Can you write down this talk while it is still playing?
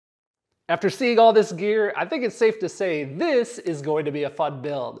After seeing all this gear, I think it's safe to say this is going to be a fun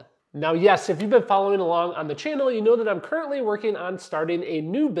build. Now yes, if you've been following along on the channel, you know that I'm currently working on starting a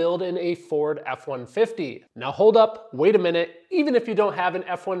new build in a Ford F-150. Now hold up, wait a minute. Even if you don't have an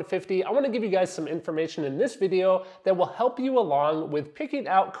F-150, I want to give you guys some information in this video that will help you along with picking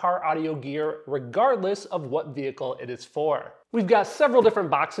out car audio gear regardless of what vehicle it is for. We've got several different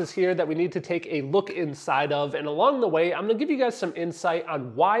boxes here that we need to take a look inside of, and along the way, I'm gonna give you guys some insight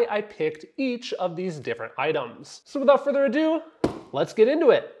on why I picked each of these different items. So without further ado, let's get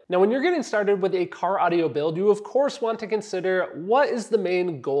into it. Now, when you're getting started with a car audio build, you of course want to consider what is the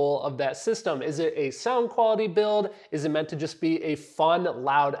main goal of that system. Is it a sound quality build? Is it meant to just be a fun,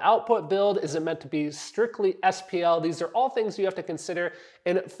 loud output build? Is it meant to be strictly SPL? These are all things you have to consider.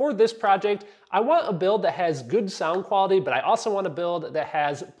 And for this project, I want a build that has good sound quality, but I also want a build that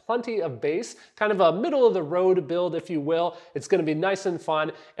has plenty of bass, kind of a middle of the road build, if you will. It's gonna be nice and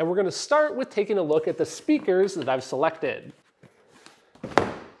fun. And we're gonna start with taking a look at the speakers that I've selected.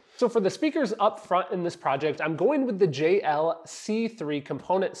 So for the speakers up front in this project, I'm going with the JL C3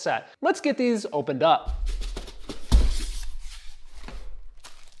 component set. Let's get these opened up.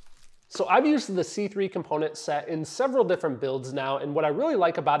 So I've used the C3 component set in several different builds now, and what I really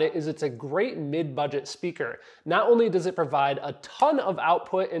like about it is it's a great mid-budget speaker. Not only does it provide a ton of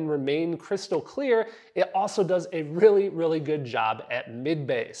output and remain crystal clear, it also does a really, really good job at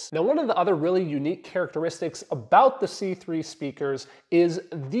mid-bass. Now, one of the other really unique characteristics about the C3 speakers is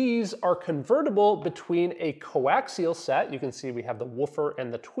these are convertible between a coaxial set, you can see we have the woofer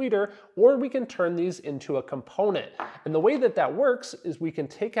and the tweeter, or we can turn these into a component. And the way that that works is we can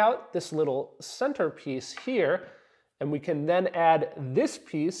take out this little center piece here, and we can then add this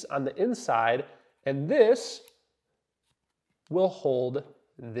piece on the inside, and this will hold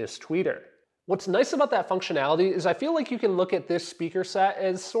this tweeter. What's nice about that functionality is I feel like you can look at this speaker set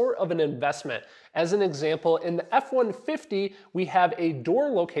as sort of an investment. As an example, in the F-150, we have a door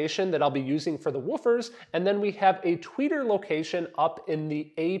location that I'll be using for the woofers, and then we have a tweeter location up in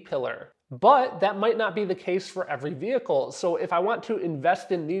the A pillar. But that might not be the case for every vehicle. So if I want to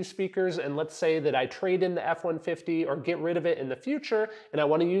invest in these speakers, and let's say that I trade in the F-150 or get rid of it in the future, and I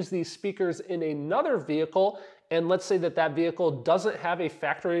want to use these speakers in another vehicle, and let's say that that vehicle doesn't have a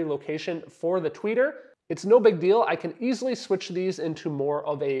factory location for the tweeter, it's no big deal. I can easily switch these into more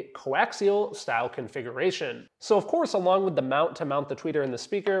of a coaxial style configuration. So of course, along with the mount to mount the tweeter in the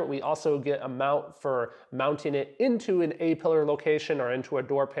speaker, we also get a mount for mounting it into an A-pillar location or into a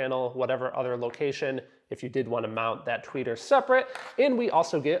door panel, whatever other location, if you did want to mount that tweeter separate. And we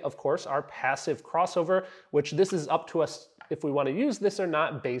also get, of course, our passive crossover, which this is up to us if we want to use this or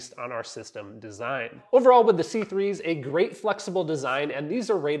not based on our system design. Overall, with the C3s, a great flexible design, and these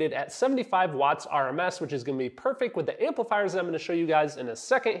are rated at 75 watts RMS, which is going to be perfect with the amplifiers that I'm going to show you guys in a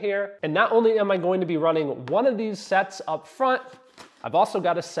second here. And not only am I going to be running one of these sets up front, I've also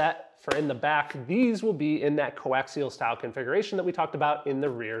got a set for in the back. These will be in that coaxial style configuration that we talked about in the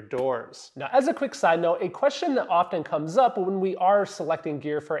rear doors. Now, as a quick side note, a question that often comes up when we are selecting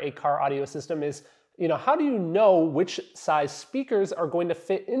gear for a car audio system is, how do you know which size speakers are going to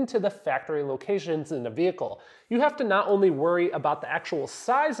fit into the factory locations in a vehicle? You have to not only worry about the actual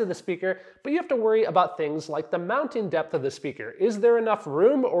size of the speaker, but you have to worry about things like the mounting depth of the speaker. Is there enough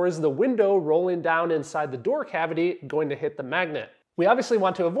room, or is the window rolling down inside the door cavity going to hit the magnet? We obviously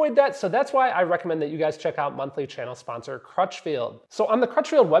want to avoid that, so that's why I recommend that you guys check out monthly channel sponsor Crutchfield. So on the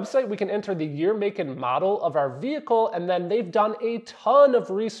Crutchfield website, we can enter the year, make, and model of our vehicle, and then they've done a ton of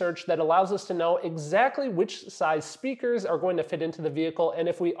research that allows us to know exactly which size speakers are going to fit into the vehicle, and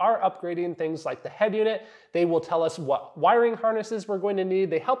if we are upgrading things like the head unit, they will tell us what wiring harnesses we're going to need.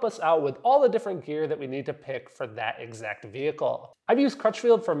 They help us out with all the different gear that we need to pick for that exact vehicle. I've used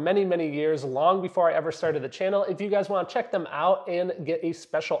Crutchfield for many, many years, long before I ever started the channel. If you guys want to check them out and get a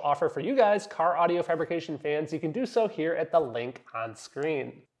special offer for you guys, car audio fabrication fans, you can do so here at the link on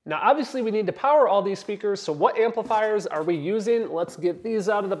screen. Now, obviously we need to power all these speakers, so what amplifiers are we using? Let's get these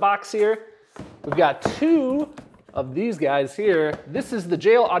out of the box here. We've got two of these guys here. This is the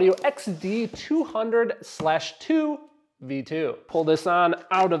JL Audio XD200/2 V2. Pull this on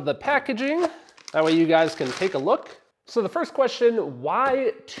out of the packaging. That way you guys can take a look. So the first question,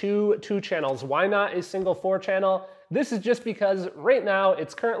 why two channels? Why not a single 4-channel? This is just because right now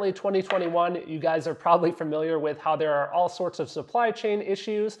it's currently 2021. You guys are probably familiar with how there are all sorts of supply chain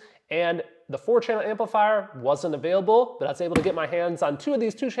issues, and the 4-channel amplifier wasn't available, but I was able to get my hands on two of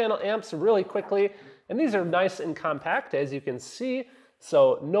these 2-channel amps really quickly. And these are nice and compact, as you can see.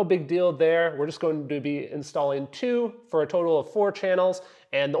 So no big deal there. We're just going to be installing 2 for a total of 4 channels.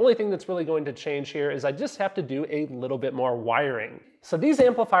 And the only thing that's really going to change here is I just have to do a little bit more wiring. So these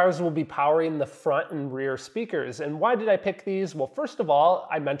amplifiers will be powering the front and rear speakers. And why did I pick these? Well, first of all,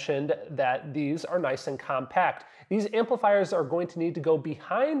 I mentioned that these are nice and compact. These amplifiers are going to need to go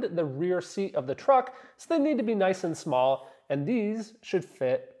behind the rear seat of the truck, so they need to be nice and small, and these should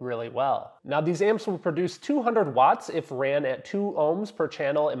fit really well. Now these amps will produce 200 watts if ran at 2 ohms per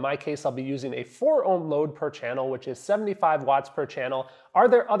channel. In my case, I'll be using a 4 ohm load per channel, which is 75 watts per channel. Are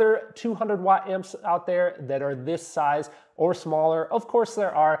there other 200 watt amps out there that are this size or smaller? Of course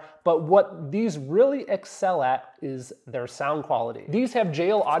there are, but what these really excel at is their sound quality. These have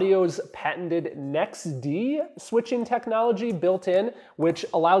JL Audio's patented NextD switching technology built in, which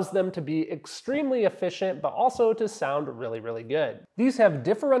allows them to be extremely efficient, but also to sound really, really good. These have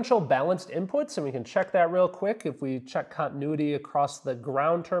differential balanced inputs, and we can check that real quick. If we check continuity across the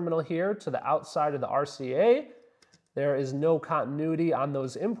ground terminal here to the outside of the RCA, there is no continuity on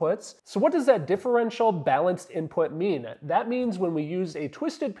those inputs. So what does that differential balanced input mean? That means when we use a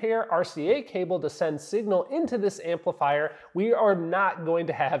twisted pair RCA cable to send signal into this amplifier, we are not going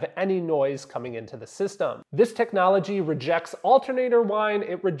to have any noise coming into the system. This technology rejects alternator whine,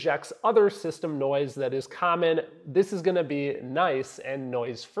 it rejects other system noise that is common. This is gonna be nice and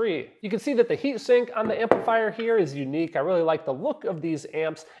noise-free. You can see that the heat sink on the amplifier here is unique. I really like the look of these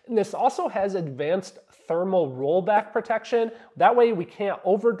amps, and this also has advanced thermal rollback protection. That way we can't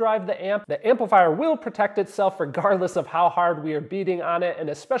overdrive the amp. The amplifier will protect itself regardless of how hard we are beating on it, and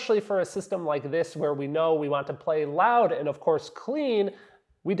especially for a system like this where we know we want to play loud and of course clean,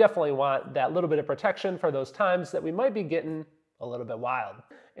 we definitely want that little bit of protection for those times that we might be getting a little bit wild.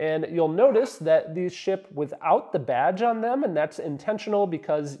 And you'll notice that these ship without the badge on them, and that's intentional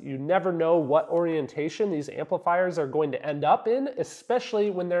because you never know what orientation these amplifiers are going to end up in, especially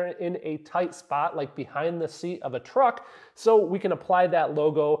when they're in a tight spot like behind the seat of a truck. So we can apply that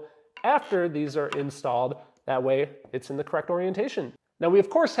logo after these are installed. That way it's in the correct orientation. Now we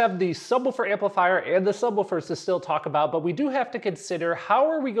of course have the subwoofer amplifier and the subwoofers to still talk about, but we do have to consider how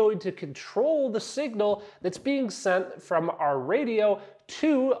are we going to control the signal that's being sent from our radio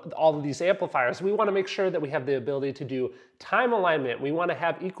to all of these amplifiers. We want to make sure that we have the ability to do time alignment. We want to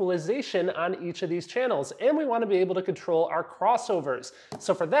have equalization on each of these channels, and we want to be able to control our crossovers.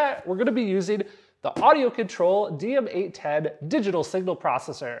 So for that, we're going to be using the Audio Control DM810 digital signal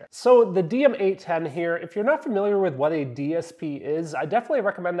processor. So the DM810 here, if you're not familiar with what a DSP is, I definitely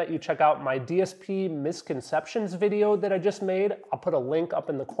recommend that you check out my DSP misconceptions video that I just made. I'll put a link up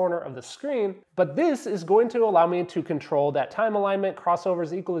in the corner of the screen. But this is going to allow me to control that time alignment,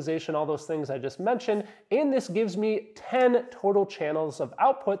 crossovers, equalization, all those things I just mentioned. And this gives me 10 total channels of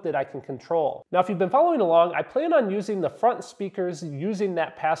output that I can control. Now, if you've been following along, I plan on using the front speakers using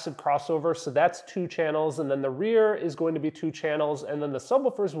that passive crossover. So that's 2 channels, and then the rear is going to be 2 channels, and then the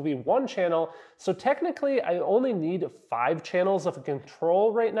subwoofers will be 1 channel. So technically I only need 5 channels of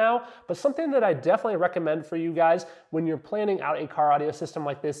control right now, but something that I definitely recommend for you guys when you're planning out a car audio system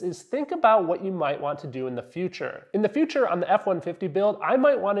like this is think about what you might want to do in the future. In the future on the F-150 build, I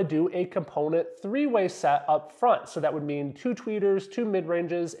might want to do a component 3-way set up front. So that would mean 2 tweeters, 2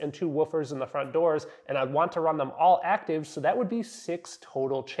 mid-ranges, and 2 woofers in the front doors, and I'd want to run them all active, so that would be 6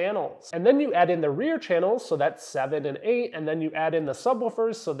 total channels. And then you add in the rear channels, so that's 7 and 8, and then you add in the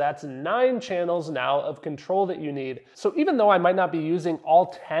subwoofers, so that's 9 channels now of control that you need. So even though I might not be using all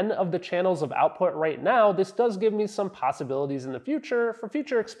 10 of the channels of output right now, this does give me some possibilities in the future for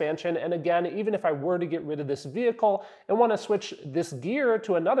future expansion. And again, even if I were to get rid of this vehicle and want to switch this gear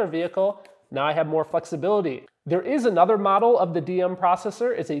to another vehicle, now I have more flexibility. There is another model of the DM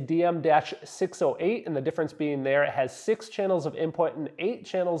processor. It's a DM-608, and the difference being there, it has 6 channels of input and 8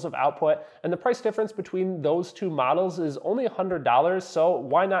 channels of output, and the price difference between those 2 models is only $100, so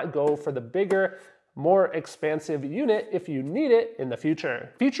why not go for the bigger, more expansive unit if you need it in the future.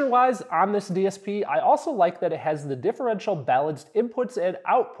 Feature-wise on this DSP, I also like that it has the differential balanced inputs and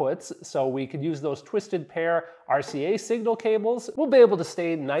outputs, so we could use those twisted pair RCA signal cables. We'll be able to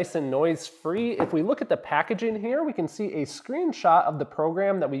stay nice and noise-free. If we look at the packaging here, we can see a screenshot of the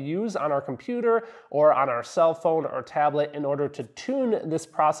program that we use on our computer or on our cell phone or tablet in order to tune this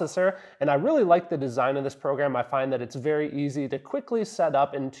processor, and I really like the design of this program. I find that it's very easy to quickly set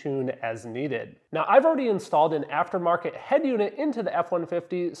up and tune as needed. Now, I've already installed an aftermarket head unit into the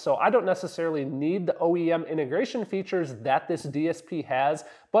F-150, so I don't necessarily need the OEM integration features that this DSP has,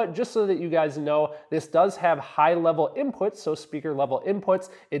 but just so that you guys know, this does have high-level inputs, so speaker-level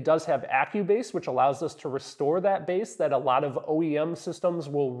inputs. It does have AccuBass, which allows us to restore that bass that a lot of OEM systems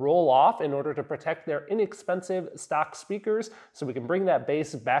will roll off in order to protect their inexpensive stock speakers, so we can bring that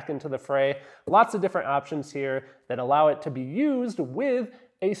bass back into the fray. Lots of different options here that allow it to be used with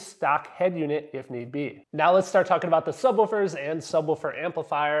a stock head unit if need be. Now let's start talking about the subwoofers and subwoofer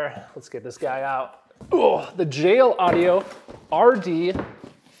amplifier. Let's get this guy out. Oh, the JL Audio RD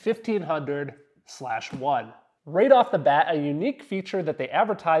 1500/1. Right off the bat, a unique feature that they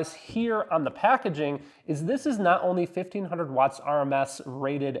advertise here on the packaging is this is not only 1500 watts RMS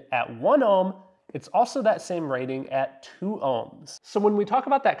rated at 1 ohm, it's also that same rating at 2 ohms. So when we talk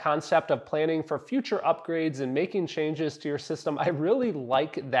about that concept of planning for future upgrades and making changes to your system, I really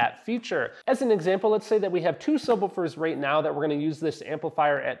like that feature. As an example, let's say that we have 2 subwoofers right now that we're gonna use this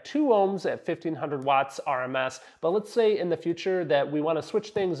amplifier at 2 ohms at 1500 watts RMS, but let's say in the future that we wanna switch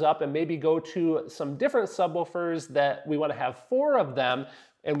things up and maybe go to some different subwoofers that we wanna have 4 of them,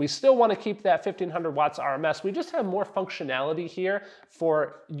 and we still want to keep that 1500 watts RMS. We just have more functionality here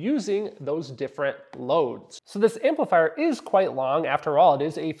for using those different loads. So this amplifier is quite long. After all, it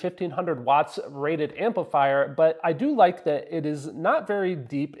is a 1500 watts rated amplifier, but I do like that it is not very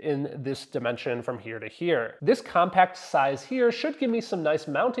deep in this dimension from here to here. This compact size here should give me some nice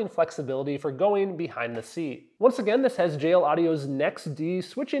mounting flexibility for going behind the seat. Once again, this has JL Audio's NextD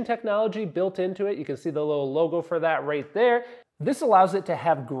switching technology built into it. You can see the little logo for that right there. This allows it to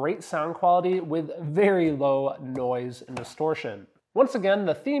have great sound quality with very low noise and distortion. Once again,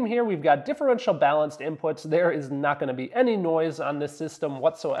 the theme here, we've got differential balanced inputs. There is not going to be any noise on this system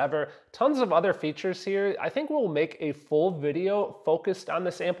whatsoever. Tons of other features here. I think we'll make a full video focused on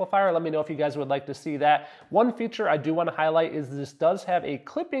this amplifier. Let me know if you guys would like to see that. One feature I do want to highlight is this does have a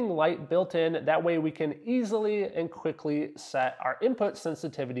clipping light built in. That way we can easily and quickly set our input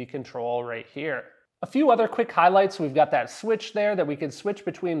sensitivity control right here. A few other quick highlights. We've got that switch there that we can switch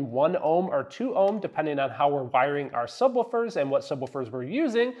between 1 ohm or 2 ohm depending on how we're wiring our subwoofers and what subwoofers we're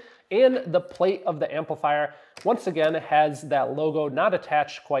using. And the plate of the amplifier, once again, has that logo not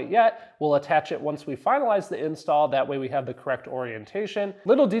attached quite yet. We'll attach it once we finalize the install. That way we have the correct orientation.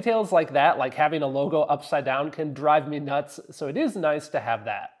 Little details like that, like having a logo upside down, can drive me nuts. So it is nice to have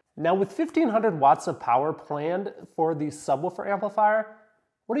that. Now with 1500 watts of power planned for the subwoofer amplifier,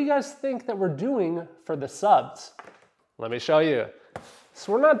 what do you guys think that we're doing for the subs? Let me show you.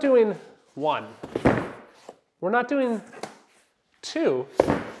 So we're not doing 1. We're not doing 2.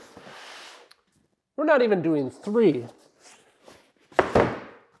 We're not even doing 3.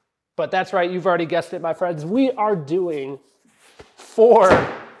 But that's right, you've already guessed it, my friends. We are doing 4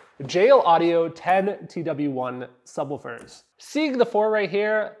 JL Audio 10TW1 subwoofers. Seeing the 4 right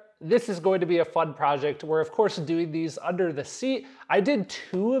here, this is going to be a fun project. We're of course doing these under the seat. I did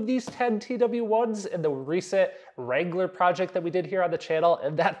 2 of these 10TW1s in the recent Wrangler project that we did here on the channel,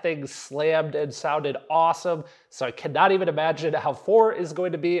 and that thing slammed and sounded awesome. So I cannot even imagine how 4 is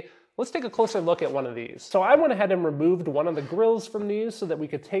going to be. Let's take a closer look at one of these. So I went ahead and removed one of the grills from these so that we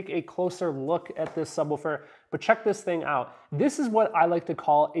could take a closer look at this subwoofer. But check this thing out. This is what I like to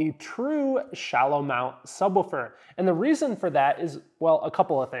call a true shallow mount subwoofer. And the reason for that is, well, a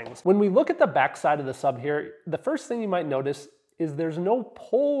couple of things. When we look at the back side of the sub here, the first thing you might notice is there's no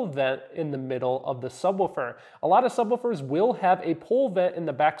pole vent in the middle of the subwoofer. A lot of subwoofers will have a pole vent in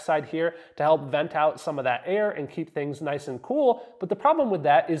the backside here to help vent out some of that air and keep things nice and cool. But the problem with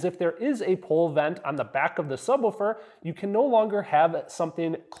that is if there is a pole vent on the back of the subwoofer, you can no longer have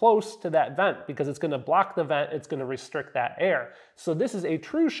something close to that vent because it's gonna block the vent, it's gonna restrict that air. So this is a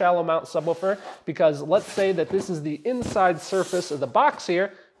true shallow mount subwoofer because let's say that this is the inside surface of the box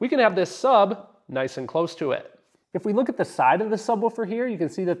here, we can have this sub nice and close to it. If we look at the side of the subwoofer here, you can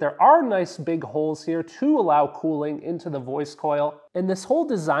see that there are nice big holes here to allow cooling into the voice coil. And this whole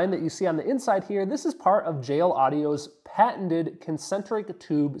design that you see on the inside here, this is part of JL Audio's patented concentric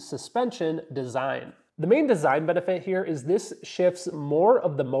tube suspension design. The main design benefit here is this shifts more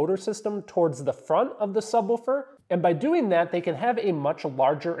of the motor system towards the front of the subwoofer. And by doing that, they can have a much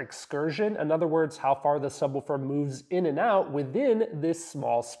larger excursion. In other words, how far the subwoofer moves in and out within this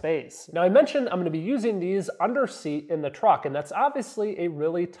small space. Now I mentioned I'm gonna be using these under seat in the truck, and that's obviously a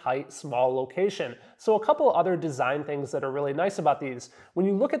really tight, small location. So a couple other design things that are really nice about these. When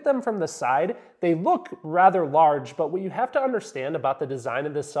you look at them from the side, they look rather large, but what you have to understand about the design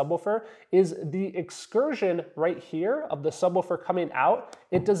of this subwoofer is the excursion right here of the subwoofer coming out,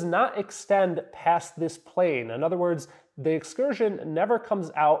 it does not extend past this plane. In other words, the excursion never comes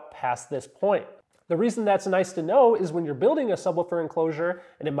out past this point. The reason that's nice to know is when you're building a subwoofer enclosure,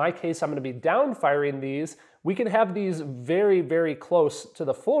 and in my case I'm going to be down firing these, we can have these very, very close to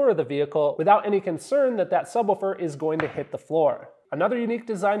the floor of the vehicle without any concern that that subwoofer is going to hit the floor. Another unique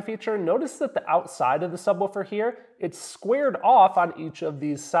design feature, notice that the outside of the subwoofer here, it's squared off on each of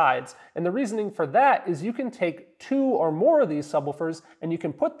these sides. And the reasoning for that is you can take 2 or more of these subwoofers and you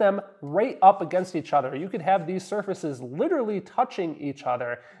can put them right up against each other. You could have these surfaces literally touching each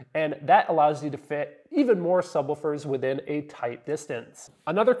other, and that allows you to fit even more subwoofers within a tight distance.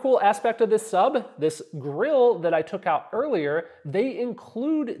 Another cool aspect of this sub, this grill that I took out earlier, they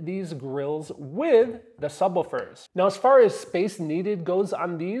include these grills with the subwoofers. Now, as far as space needed goes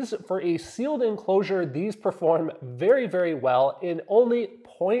on these, for a sealed enclosure, these perform very, very well in only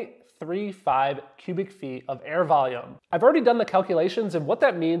 0.35 cubic feet of air volume. I've already done the calculations, and what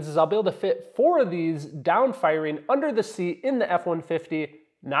that means is I'll be able to fit 4 of these down firing under the seat in the F-150,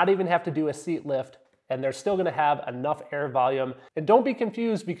 not even have to do a seat lift, and they're still gonna have enough air volume. And don't be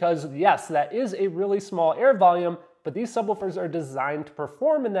confused, because yes, that is a really small air volume, but these subwoofers are designed to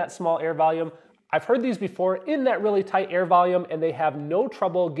perform in that small air volume. I've heard these before in that really tight air volume, and they have no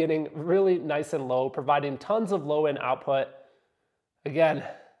trouble getting really nice and low, providing tons of low end output. Again,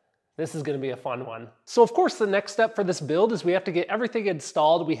 this is going to be a fun one. So of course the next step for this build is we have to get everything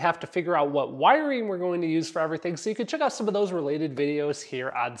installed. We have to figure out what wiring we're going to use for everything, so you can check out some of those related videos here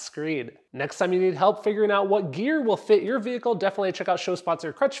on screen. Next time you need help figuring out what gear will fit your vehicle, definitely check out show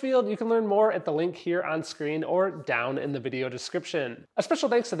sponsor Crutchfield. You can learn more at the link here on screen or down in the video description. A special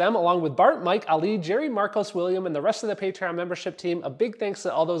thanks to them, along with Bart, Mike, Ali, Jerry, Marcos, William, and the rest of the Patreon membership team. A big thanks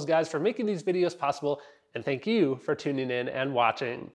to all those guys for making these videos possible, and thank you for tuning in and watching.